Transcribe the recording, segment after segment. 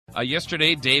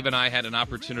Yesterday, Dave and I had an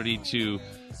opportunity to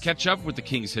catch up with the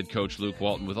Kings head coach, Luke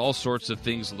Walton, with all sorts of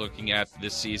things looking at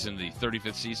this season, the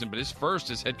 35th season, but his first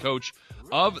as head coach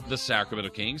of the Sacramento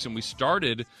Kings. And we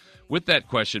started with that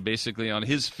question basically on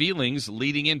his feelings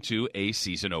leading into a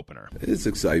season opener. It's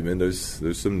excitement.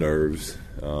 There's some nerves.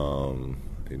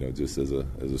 Just as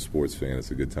a sports fan,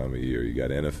 it's a good time of year. You got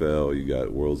NFL, you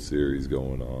got World Series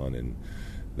going on, and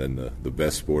then the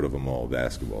best sport of them all,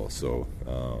 basketball. So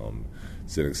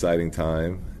it's an exciting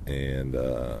time, and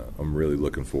I'm really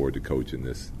looking forward to coaching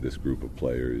this group of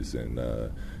players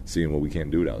and seeing what we can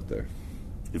do out there.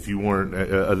 If you weren't,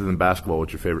 other than basketball,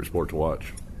 what's your favorite sport to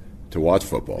watch? To watch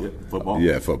football. Yeah, football?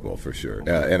 Yeah, football for sure.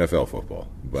 NFL football.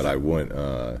 But I wouldn't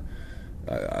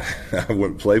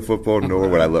play football, nor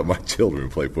would I let my children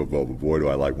play football, but boy, do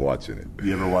I like watching it.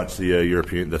 You ever watch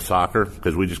the soccer?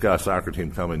 Because we just got a soccer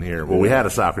team coming here. Well, we had a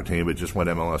soccer team, but just went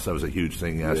MLS. That was a huge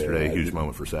thing yesterday, a huge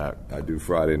moment for Sac. I do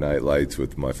Friday night lights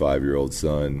with my 5-year-old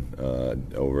son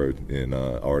over in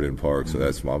Arden Park, so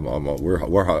that's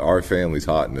our family's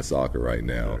hot in the soccer right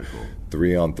now. Very cool.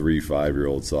 3-on-3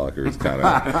 5-year-old soccer is kind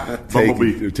of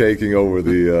taking over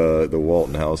the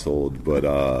Walton household,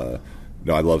 but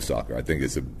no, I love soccer. I think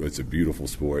it's a beautiful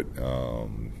sport,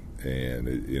 and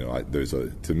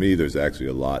there's actually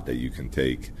a lot that you can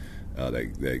take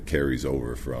that carries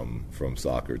over from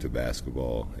soccer to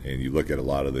basketball. And you look at a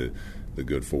lot of the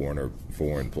good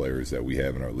foreign players that we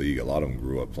have in our league. A lot of them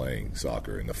grew up playing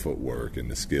soccer, and the footwork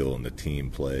and the skill and the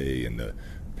team play and the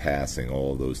passing,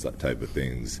 all of those type of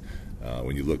things.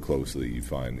 When you look closely, you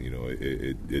find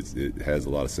it has a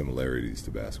lot of similarities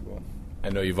to basketball. I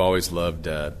know you've always loved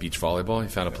beach volleyball. You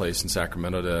found a place in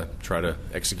Sacramento to try to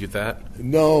execute that?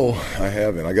 No, I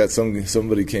haven't. I got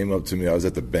somebody came up to me. I was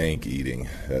at the bank eating,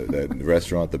 that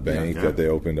restaurant, the bank, that they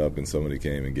opened up, and somebody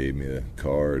came and gave me a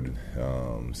card,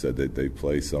 said that they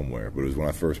play somewhere. But it was when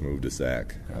I first moved to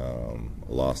Sac. I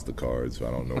lost the card, so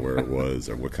I don't know where it was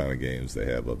or what kind of games they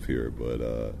have up here.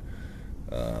 But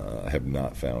I have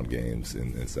not found games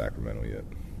in Sacramento yet.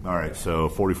 All right, so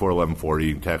 44-11-40,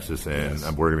 you can text us in.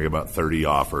 Yes. We're going to get about 30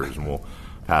 offers, and we'll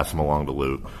pass them along to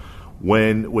Luke.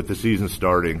 With the season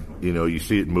starting, you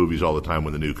see it in movies all the time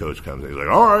when the new coach comes in. He's like,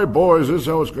 all right, boys, this is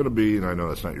how it's going to be. And I know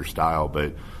that's not your style,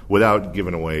 but without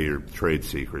giving away your trade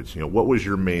secrets, what was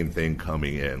your main thing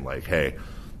coming in? Like, hey,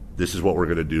 this is what we're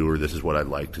going to do, or this is what I'd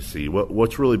like to see.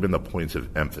 What's really been the points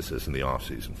of emphasis in the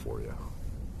offseason for you?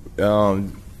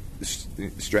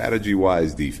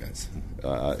 Strategy-wise, defense.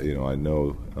 I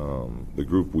know the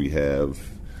group we have,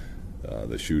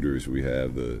 the shooters we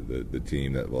have, the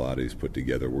team that Vlade's put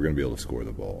together, we're going to be able to score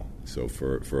the ball. So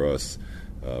for us,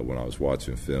 when I was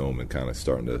watching film and kind of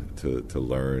starting to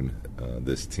learn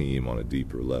this team on a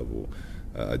deeper level,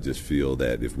 I just feel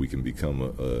that if we can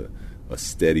become a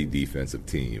steady defensive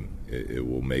team, it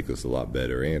will make us a lot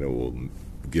better, and it will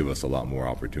give us a lot more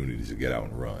opportunities to get out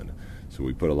and run. So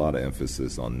we put a lot of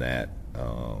emphasis on that.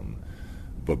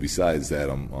 But besides that,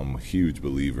 I'm a huge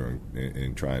believer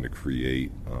in trying to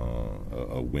create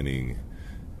a winning,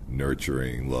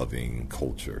 nurturing, loving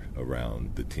culture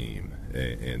around the team,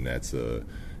 and that's a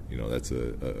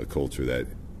culture that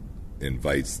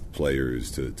invites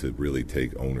players to really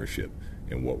take ownership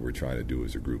in what we're trying to do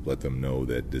as a group. Let them know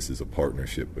that this is a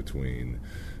partnership between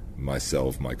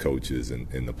myself, my coaches,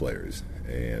 and the players.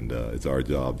 And it's our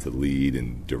job to lead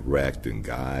and direct and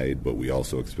guide, but we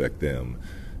also expect them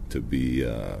to be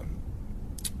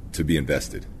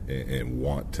invested and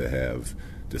want to have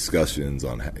discussions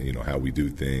on how we do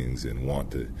things, and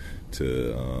want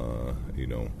to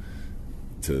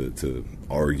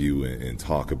argue and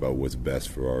talk about what's best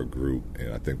for our group.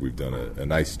 And I think we've done a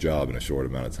nice job in a short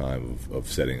amount of time of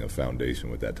setting a foundation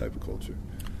with that type of culture.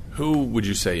 Who would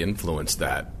you say influenced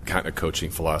that kind of coaching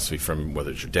philosophy, from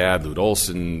whether it's your dad, Lute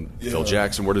Olson, Phil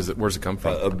Jackson? Where's it come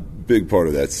from? A big part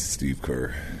of that's Steve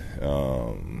Kerr,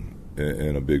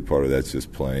 and a big part of that's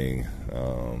just playing,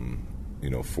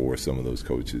 for some of those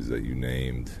coaches that you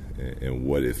named, and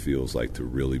what it feels like to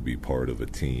really be part of a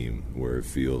team where it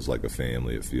feels like a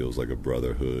family, it feels like a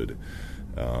brotherhood.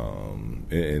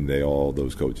 And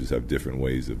those coaches have different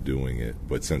ways of doing it.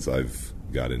 But since I've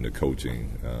got into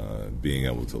coaching, being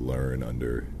able to learn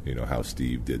under, how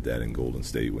Steve did that in Golden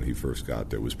State when he first got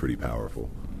there was pretty powerful.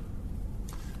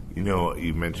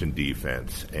 You mentioned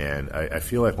defense, and I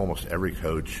feel like almost every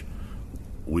coach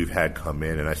we've had come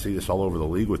in, and I see this all over the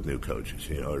league with new coaches,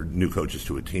 or new coaches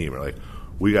to a team, are like,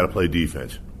 we got to play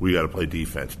defense.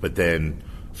 But then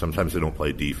sometimes they don't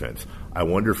play defense. I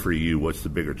wonder for you, what's the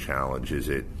bigger challenge?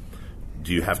 Do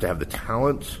you have to have the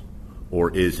talent, or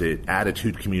is it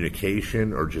attitude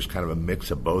communication, or just kind of a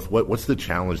mix of both? What's the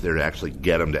challenge there to actually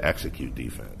get them to execute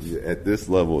defense? At this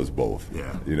level, it's both.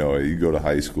 Yeah. You go to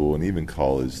high school and even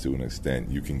college to an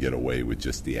extent, you can get away with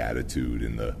just the attitude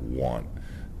and the want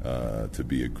to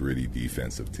be a gritty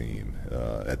defensive team.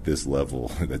 At this level,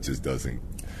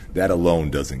 that alone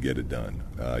doesn't get it done.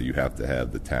 You have to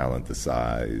have the talent, the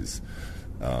size,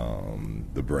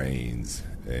 the brains,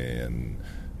 and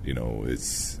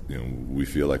we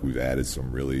feel like we've added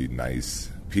some really nice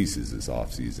pieces this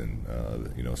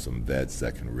offseason. Some vets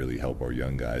that can really help our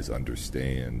young guys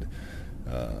understand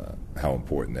how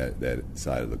important that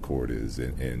side of the court is,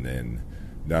 and then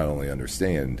not only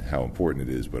understand how important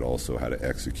it is, but also how to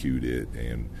execute it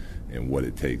and what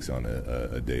it takes on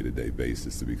a day-to-day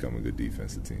basis to become a good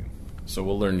defensive team. So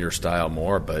we'll learn your style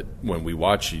more, but when we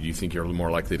watch you, do you think you're more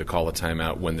likely to call a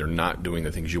timeout when they're not doing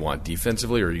the things you want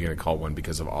defensively, or are you going to call one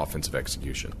because of offensive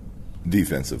execution?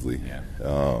 Defensively. Yeah.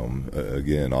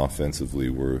 Again, offensively,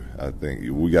 I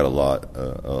think we got a lot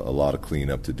of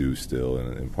cleanup to do still,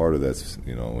 and part of that's,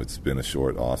 it's been a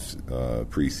short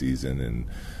preseason, and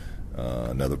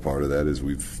another part of that is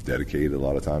we've dedicated a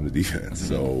lot of time to defense.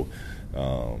 Mm-hmm. So,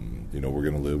 we're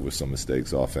going to live with some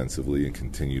mistakes offensively and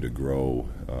continue to grow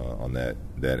on that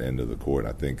end of the court.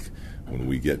 I think when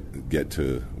we get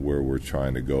to where we're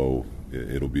trying to go,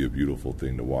 it'll be a beautiful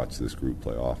thing to watch this group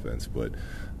play offense. But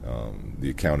the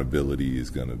accountability is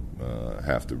going to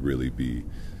have to really be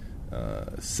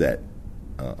set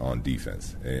on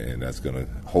defense, and that's going to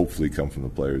hopefully come from the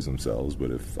players themselves.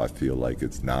 But if I feel like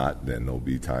it's not, then there'll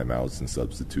be timeouts and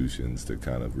substitutions to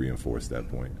kind of reinforce that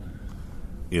point.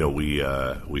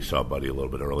 We saw Buddy a little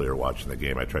bit earlier watching the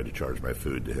game. I tried to charge my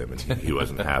food to him, and he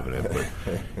wasn't having it. But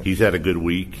he's had a good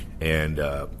week. And,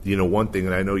 one thing,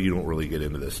 and I know you don't really get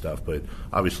into this stuff, but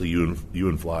obviously you and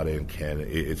Vlade and Ken,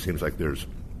 it seems like there's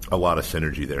a lot of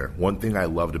synergy there. One thing I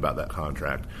loved about that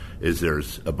contract is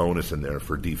there's a bonus in there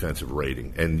for defensive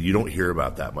rating. And you don't hear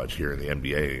about that much here in the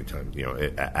NBA anytime,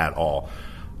 at all.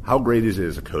 How great is it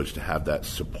as a coach to have that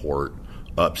support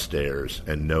upstairs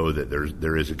and know that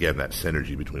there is again that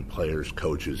synergy between players,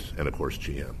 coaches, and of course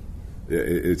GM?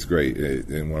 It's great,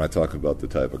 and when I talk about the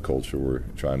type of culture we're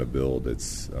trying to build,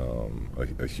 it's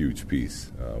a huge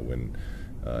piece when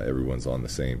everyone's on the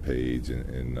same page.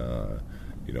 And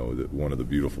one of the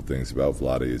beautiful things about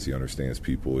Vlade is he understands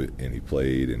people, and he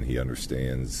played, and he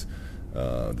understands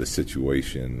the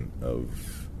situation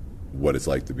of what it's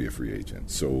like to be a free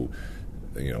agent. So,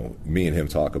 me and him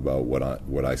talk about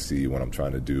what I see, what I'm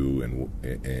trying to do,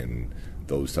 and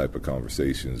those type of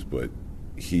conversations. But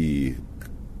he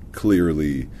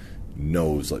clearly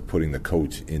knows, like, putting the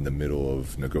coach in the middle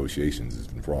of negotiations is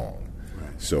wrong.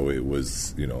 Right. So it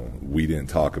was, we didn't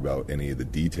talk about any of the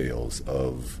details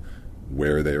of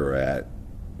where they were at,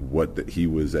 what he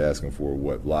was asking for,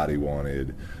 what Vlade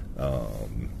wanted.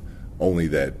 Only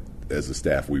that, as a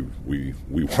staff, we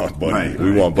want Buddy. Right.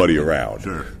 We want Buddy around.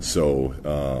 Sure. So,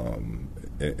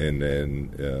 and then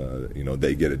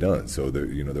they get it done. So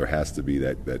there has to be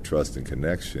that trust and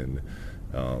connection,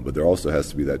 but there also has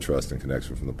to be that trust and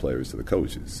connection from the players to the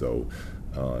coaches. So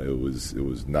it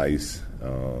was nice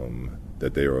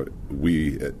that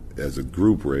we as a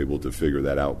group were able to figure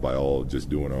that out by all just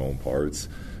doing our own parts.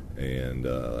 And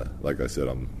like I said,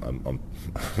 I'm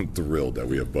thrilled that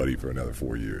we have Buddy for another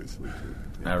 4 years.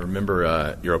 I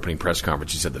remember your opening press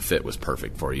conference. You said the fit was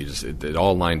perfect for you. It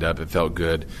all lined up. It felt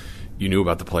good. You knew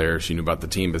about the players. You knew about the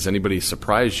team. Does anybody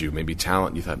surprise you? Maybe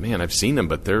talent. You thought, man, I've seen them,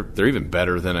 but they're even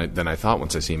better than I thought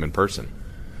once I see them in person.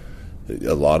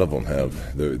 A lot of them have.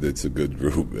 It's a good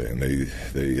group, and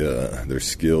they're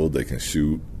skilled. They can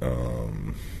shoot.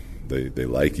 They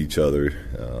like each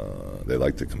other. They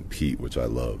like to compete, which I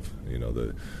love.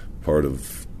 The part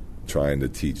of trying to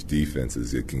teach defense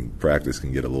is practice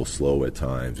can get a little slow at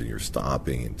times, and you're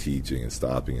stopping and teaching and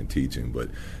stopping and teaching. But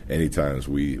anytime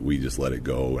we just let it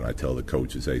go, and I tell the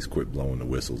coaches, hey, quit blowing the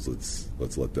whistles.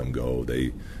 Let's let them go.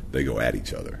 They go at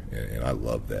each other, and I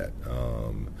love that.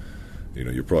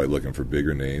 You're probably looking for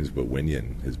bigger names, but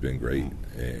Winyan has been great,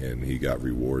 and he got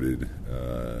rewarded,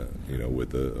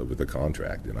 with a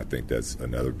contract. And I think that's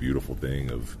another beautiful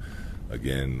thing of,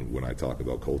 again, when I talk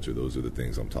about culture, those are the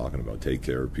things I'm talking about. Take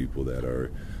care of people that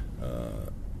are,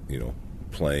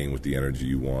 playing with the energy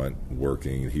you want,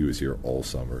 working. He was here all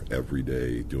summer, every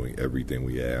day, doing everything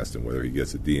we asked. And whether he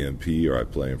gets a DMP or I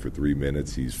play him for 3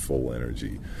 minutes, he's full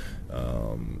energy.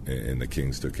 And the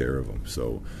Kings took care of him.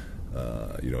 So,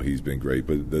 he's been great.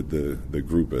 But the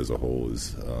group as a whole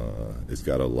it's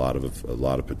got a lot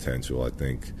of potential. I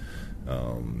think,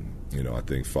 I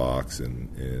think Fox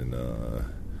and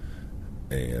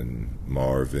and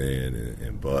Marvin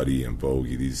and Buddy and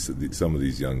Bogey, some of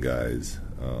these young guys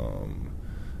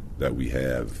that we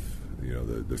have,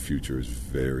 the future is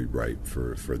very bright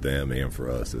for them and for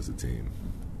us as a team.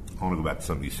 I want to go back to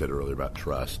something you said earlier about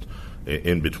trust.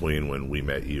 In between when we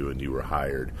met you and you were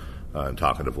hired and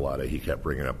talking to Vlade, he kept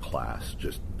bringing up class.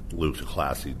 Just Luke's a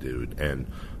classy dude. And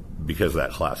because of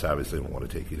that class, obviously I don't want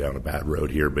to take you down a bad road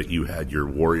here, but you had your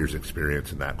Warriors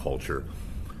experience in that culture.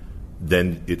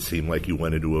 Then it seemed like you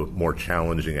went into a more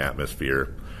challenging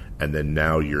atmosphere, and then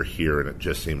now you're here, and it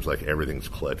just seems like everything's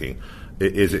clicking.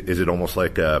 Is it almost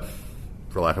like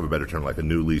for lack of a better term, like a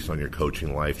new lease on your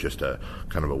coaching life, just a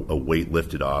kind of a weight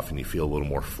lifted off, and you feel a little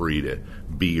more free to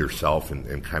be yourself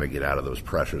and kind of get out of those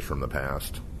pressures from the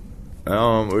past?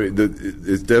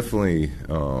 It's definitely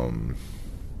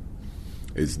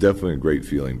a great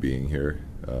feeling being here.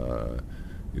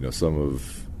 Some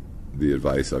of the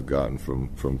advice I've gotten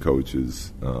from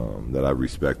coaches that I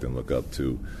respect and look up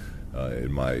to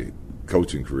in my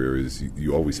coaching career is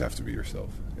you always have to be yourself.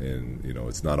 And,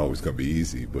 it's not always going to be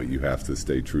easy, but you have to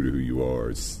stay true to who you are.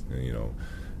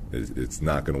 It's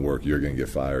not going to work. You're going to get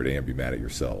fired and be mad at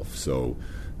yourself. So,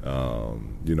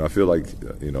 I feel like,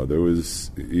 there was,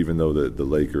 even though the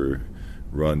Laker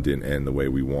run didn't end the way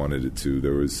we wanted it to,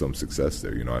 there was some success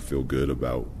there. I feel good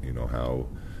about, how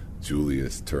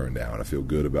Julius turned out. I feel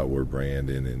good about where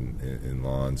Brandon and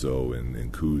Lonzo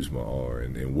and Kuzma are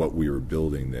and what we were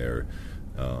building there.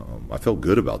 I felt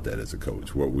good about that as a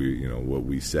coach, what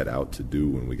we set out to do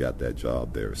when we got that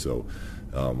job there. So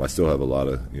I still have a lot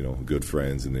of good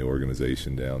friends in the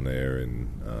organization down there,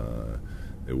 and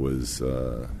it was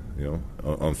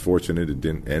unfortunate it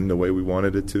didn't end the way we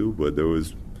wanted it to, but there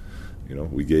was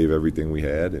we gave everything we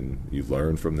had, and you've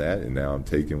learned from that, and now I'm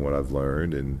taking what I've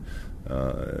learned and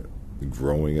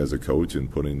growing as a coach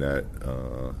and putting that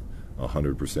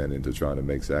 100% into trying to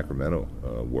make Sacramento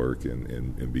work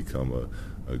and become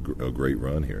a great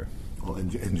run here. Well,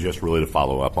 and just really to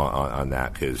follow up on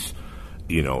that, because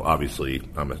obviously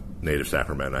I'm a native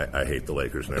Sacramento. I hate the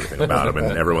Lakers and everything about them,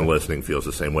 and everyone listening feels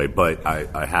the same way. But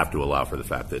I have to allow for the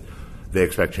fact that they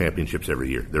expect championships every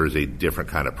year. There is a different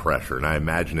kind of pressure, and I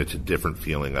imagine it's a different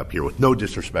feeling up here, with no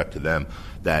disrespect to them,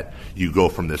 that you go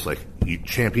from this,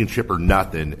 championship or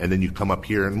nothing, and then you come up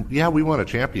here and, yeah, we won a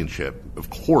championship, of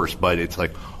course, but it's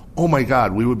like, oh, my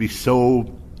God, we would be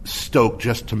so stoked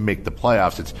just to make the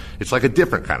playoffs. It's like a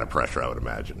different kind of pressure, I would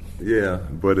imagine. Yeah,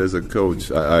 but as a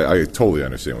coach, I totally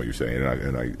understand what you're saying,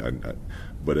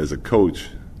 but as a coach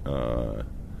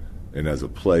and as a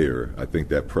player, I think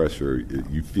that pressure,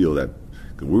 you feel that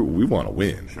we want to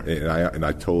win, sure. and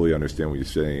I totally understand what you're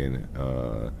saying.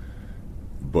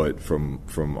 But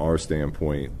from our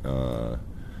standpoint, we're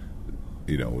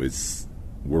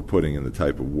putting in the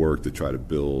type of work to try to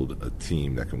build a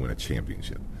team that can win a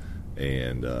championship.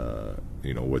 And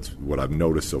what I've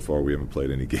noticed so far, we haven't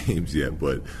played any games yet,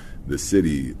 but the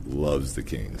city loves the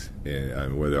Kings.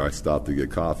 And whether I stop to get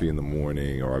coffee in the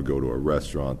morning or I go to a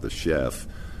restaurant, the chef,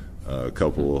 a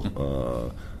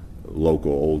couple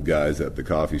local old guys at the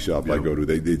coffee shop I go to,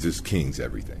 they just Kings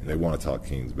everything. They want to talk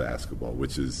Kings basketball,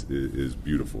 which is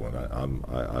beautiful, and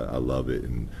I love it.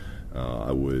 And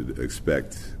I would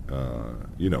expect,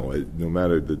 no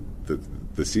matter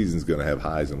the season's going to have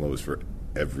highs and lows for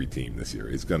every team this year.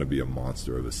 It's going to be a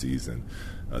monster of a season.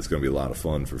 It's going to be a lot of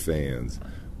fun for fans,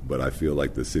 but I feel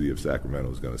like the city of Sacramento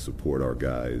is going to support our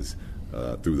guys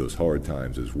through those hard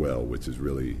times as well, which is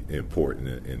really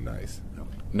important and nice.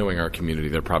 Knowing our community,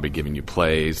 they're probably giving you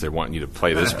plays. They're wanting you to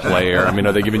play this player. I mean,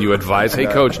 are they giving you advice? Hey,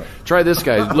 coach, try this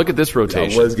guy. Look at this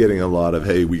rotation. I was getting a lot of,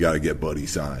 hey, we got to get Buddy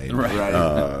signed. Right.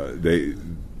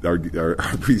 Our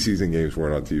preseason games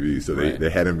weren't on TV, so they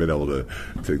hadn't been able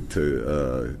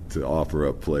to offer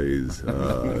up plays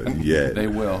yet. They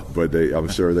will, but I'm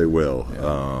sure they will.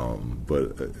 Yeah.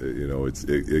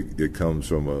 It comes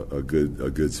from a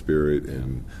good spirit,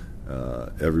 and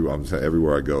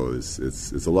everywhere I go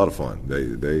it's a lot of fun.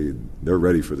 They're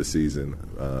ready for the season.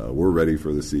 We're ready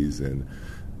for the season,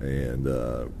 and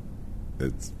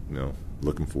it's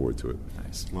looking forward to it.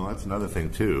 Nice. Well, that's another thing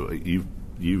too.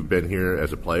 You've been here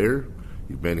as a player.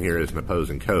 You've been here as an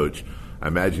opposing coach. I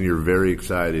imagine you're very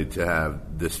excited to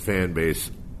have this fan base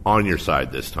on your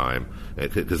side this time,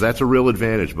 because that's a real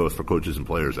advantage both for coaches and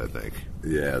players, I think.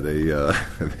 Yeah, they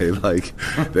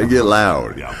get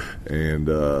loud. Yeah. And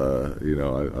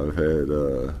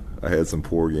I had some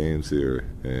poor games here,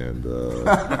 and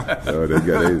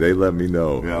they let me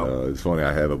know. Yeah. It's funny,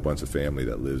 I have a bunch of family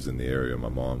that lives in the area on my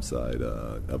mom's side,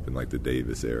 up in the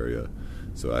Davis area.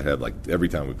 So I had every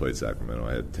time we played Sacramento,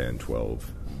 I had 10,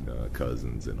 12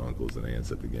 cousins and uncles and aunts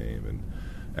at the game. And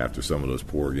after some of those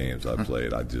poor games I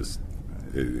played,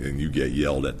 and you get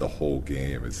yelled at the whole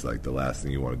game. It's like the last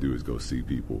thing you want to do is go see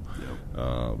people.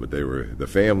 Yep. But the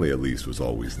family at least was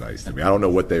always nice to me. I don't know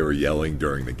what they were yelling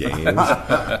during the games,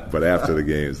 but after the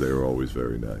games they were always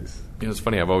very nice. It's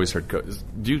funny. I've always heard.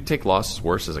 Do you take losses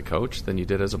worse as a coach than you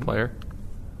did as a player?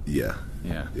 Yeah.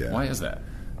 Why is that?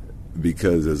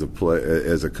 Because as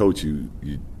a coach, you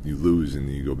lose and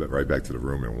you go right back to the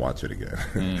room and watch it again.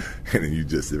 And then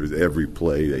there's every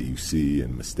play that you see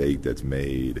and mistake that's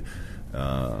made,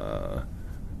 and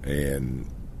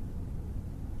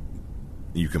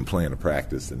you can plan a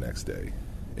practice the next day,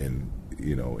 and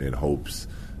in hopes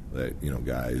that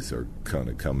guys are going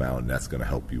to come out and that's going to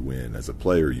help you win. As a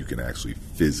player, you can actually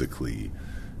physically,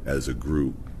 as a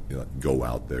group, go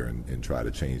out there and try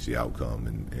to change the outcome,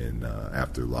 and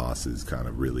after losses, kind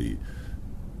of really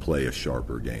play a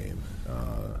sharper game.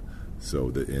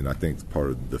 And I think part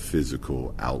of the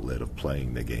physical outlet of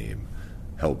playing the game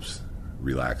helps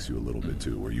relax you a little bit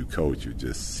too. Where you coach, you're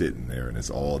just sitting there and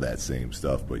it's all that same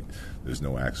stuff, but there's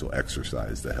no actual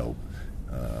exercise to help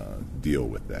deal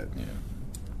with that. Yeah.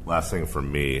 Last thing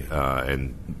from me,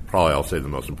 and probably I'll save the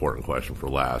most important question for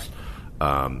last.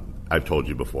 I've told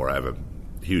you before, I have a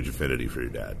huge affinity for your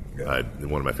dad. Yeah.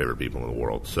 One of my favorite people in the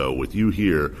world. So with you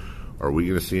here, are we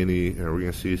going to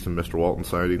see some Mr. Walton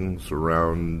sightings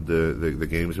around the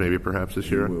games maybe perhaps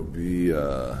this year?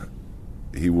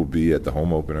 He will be at the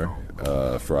home opener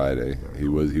Friday. He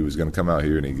was going to come out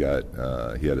here, and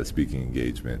he had a speaking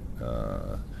engagement.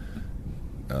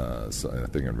 So I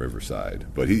think in Riverside,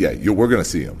 but we're going to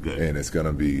see him. Good. And it's going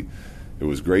to be. It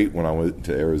was great when I went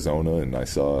to Arizona and I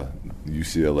saw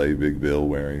UCLA Big Bill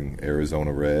wearing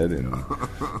Arizona red, and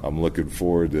I'm looking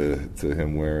forward to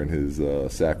him wearing his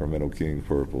Sacramento King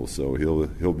purple. So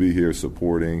he'll be here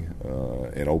supporting,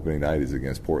 and opening night is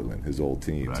against Portland, his old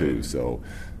team too. So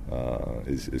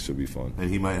it should be fun. And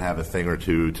he might have a thing or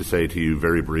two to say to you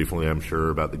very briefly, I'm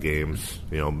sure, about the games.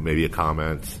 Maybe a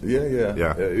comment.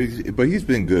 Yeah. But he's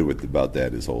been good about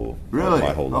that his whole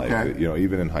my whole life. Okay.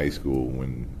 Even in high school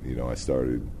when I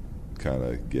started kind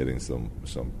of getting some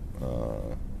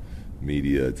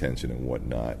media attention and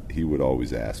whatnot, he would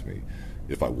always ask me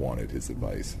if I wanted his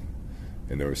advice.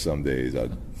 And there were some days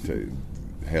I'd say,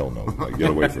 hell no, get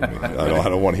away from me. I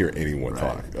don't want to hear anyone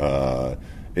talk.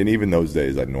 And even those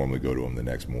days, I'd normally go to him the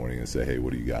next morning and say, hey,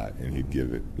 what do you got? And he'd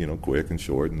give it, quick and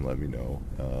short and let me know.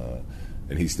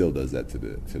 And he still does that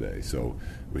today. So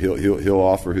he'll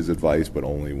offer his advice, but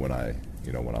only when I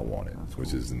want it,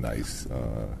 which is nice,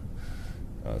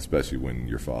 especially when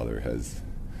your father has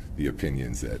the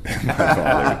opinions that my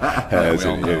father has,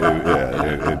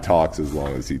 and talks as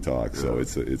long as he talks. So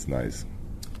it's nice.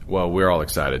 Well, we're all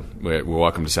excited. We're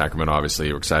welcome to Sacramento,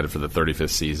 obviously. We're excied for the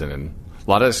 35th season, and a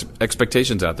lot of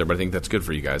expectations out there, but I think that's good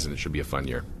for you guys, and it should be a fun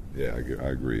year. Yeah, I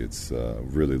agree. It's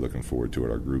really looking forward to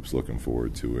it. Our group's looking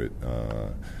forward to it,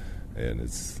 and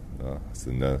it's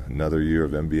another year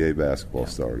of NBA basketball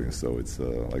starting. So it's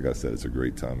like I said, it's a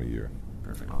great time of year.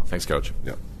 Perfect. Thanks, Coach.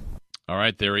 Yeah. All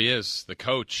right, there he is, the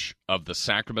coach of the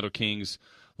Sacramento Kings,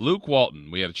 Luke Walton.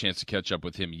 We had a chance to catch up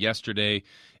with him yesterday,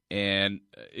 and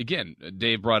again,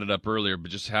 Dave brought it up earlier,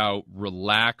 but just how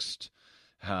relaxed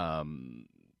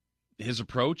his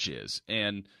approach is.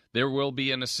 And there will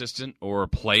be an assistant or a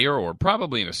player, or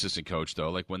probably an assistant coach,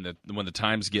 though, like when the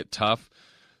times get tough,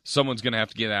 someone's going to have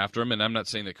to get after him. And I'm not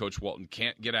saying that Coach Walton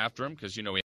can't get after him, because he